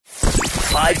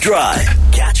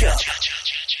5DRIVE. Catch up.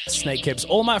 Snake Hips,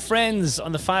 all my friends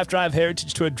on the 5DRIVE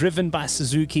Heritage Tour driven by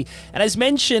Suzuki. And as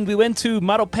mentioned, we went to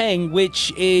Maropeng,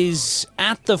 which is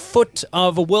at the foot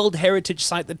of a World Heritage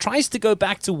Site that tries to go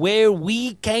back to where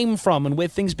we came from and where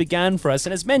things began for us.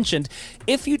 And as mentioned,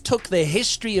 if you took the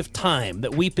history of time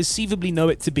that we perceivably know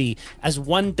it to be as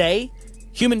one day,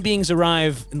 human beings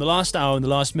arrive in the last hour, in the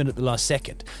last minute, the last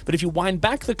second. But if you wind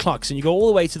back the clocks and you go all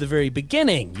the way to the very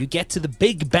beginning, you get to the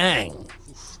Big Bang.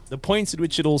 The point at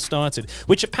which it all started,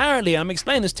 which apparently, I'm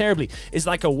explaining this terribly, is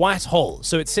like a white hole.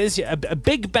 So it says here, a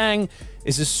Big Bang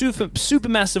is a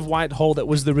supermassive white hole that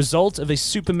was the result of a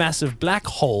supermassive black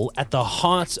hole at the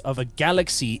heart of a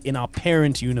galaxy in our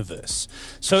parent universe.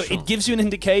 So It gives you an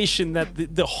indication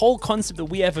that the whole concept that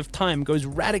we have of time goes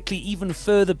radically even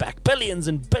further back, billions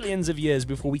and billions of years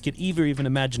before we could even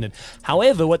imagine it.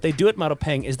 However, what they do at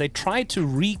Maropeng is they try to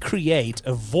recreate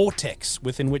a vortex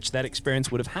within which that experience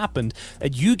would have happened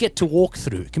that you get to walk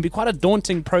through. It can be quite a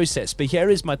daunting process, but here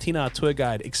is Martina, our tour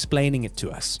guide, explaining it to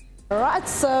us. Alright,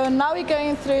 so now we're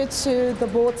going through to the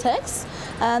Vortex,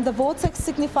 and the Vortex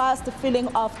signifies the feeling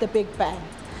of the Big Bang.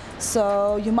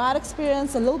 So you might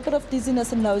experience a little bit of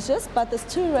dizziness and nausea, but there's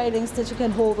two railings that you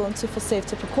can hold on to for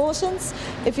safety precautions.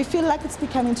 If you feel like it's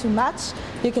becoming too much,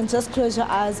 you can just close your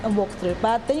eyes and walk through,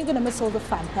 but then you're going to miss all the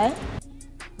fun, hey?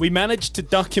 We managed to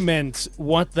document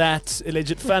what that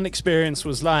alleged fun experience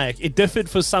was like. It differed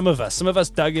for some of us. Some of us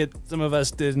dug it, some of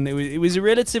us didn't. It was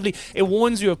relatively, it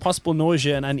warns you of possible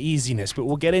nausea and uneasiness, but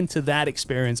we'll get into that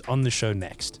experience on the show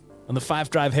next. On the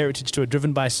 5DRIVE Heritage Tour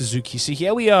driven by Suzuki. So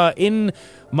here we are in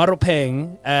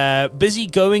Maropeng, busy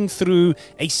going through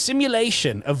a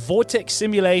simulation, a vortex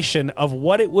simulation of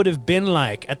what it would have been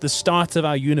like at the start of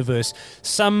our universe,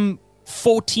 some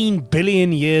 14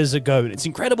 billion years ago. It's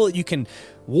incredible that you can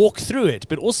walk through it,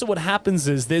 but also what happens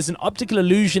is there's an optical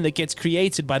illusion that gets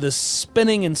created by the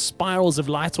spinning and spirals of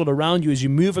light all around you as you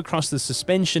move across the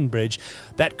suspension bridge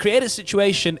that create a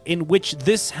situation in which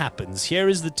this happens. Here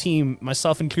is the team,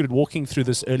 myself included, walking through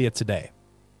this earlier today.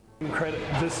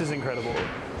 This is incredible.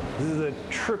 This is a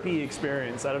trippy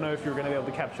experience. I don't know if you're going to be able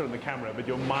to capture it on the camera, but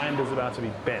your mind is about to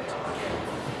be bent.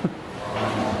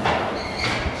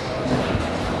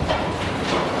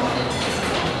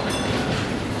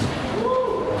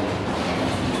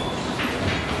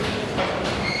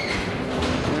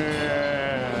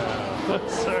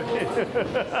 Sorry.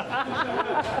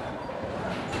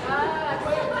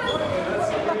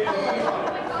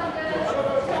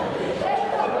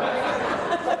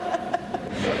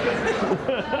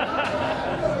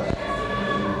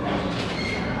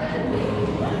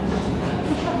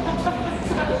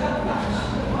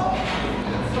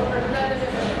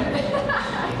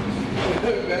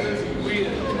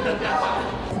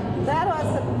 That was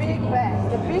the Big Bang,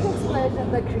 the big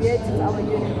explosion that created our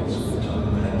universe.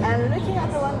 And looking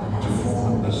at the one,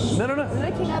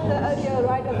 looking at the audio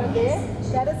right over there,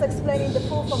 that is explaining the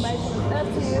full formation of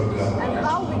Earth to you and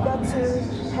how we got to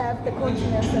have the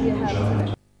continents that we have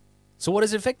today. So what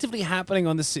is effectively happening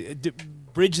on this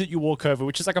bridge that you walk over,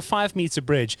 which is like a 5-meter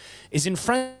bridge, is in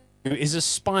front is a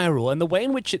spiral, and the way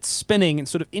in which it's spinning and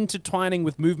sort of intertwining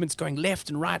with movements going left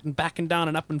and right and back and down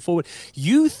and up and forward,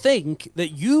 you think that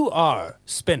you are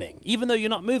spinning, even though you're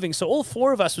not moving. So all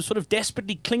four of us were sort of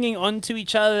desperately clinging onto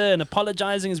each other and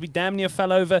apologizing as we damn near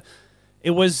fell over.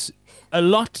 It was a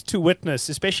lot to witness,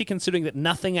 especially considering that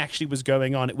nothing actually was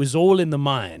going on. It was all in the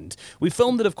mind. We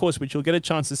filmed it, of course, which you'll get a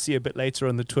chance to see a bit later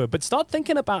on the tour. But start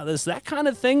thinking about this, that kind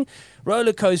of thing.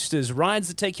 Roller coasters, rides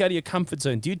that take you out of your comfort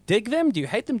zone. Do you dig them? Do you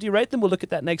hate them? Do you rate them? We'll look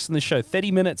at that next on the show.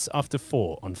 30 minutes after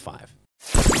 4 on 5.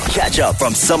 Catch up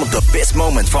from some of the best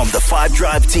moments from the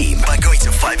 5DRIVE team by going to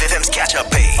 5FM's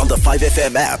catch-up page on the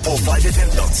 5FM app or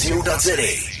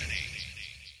 5FM.co.za.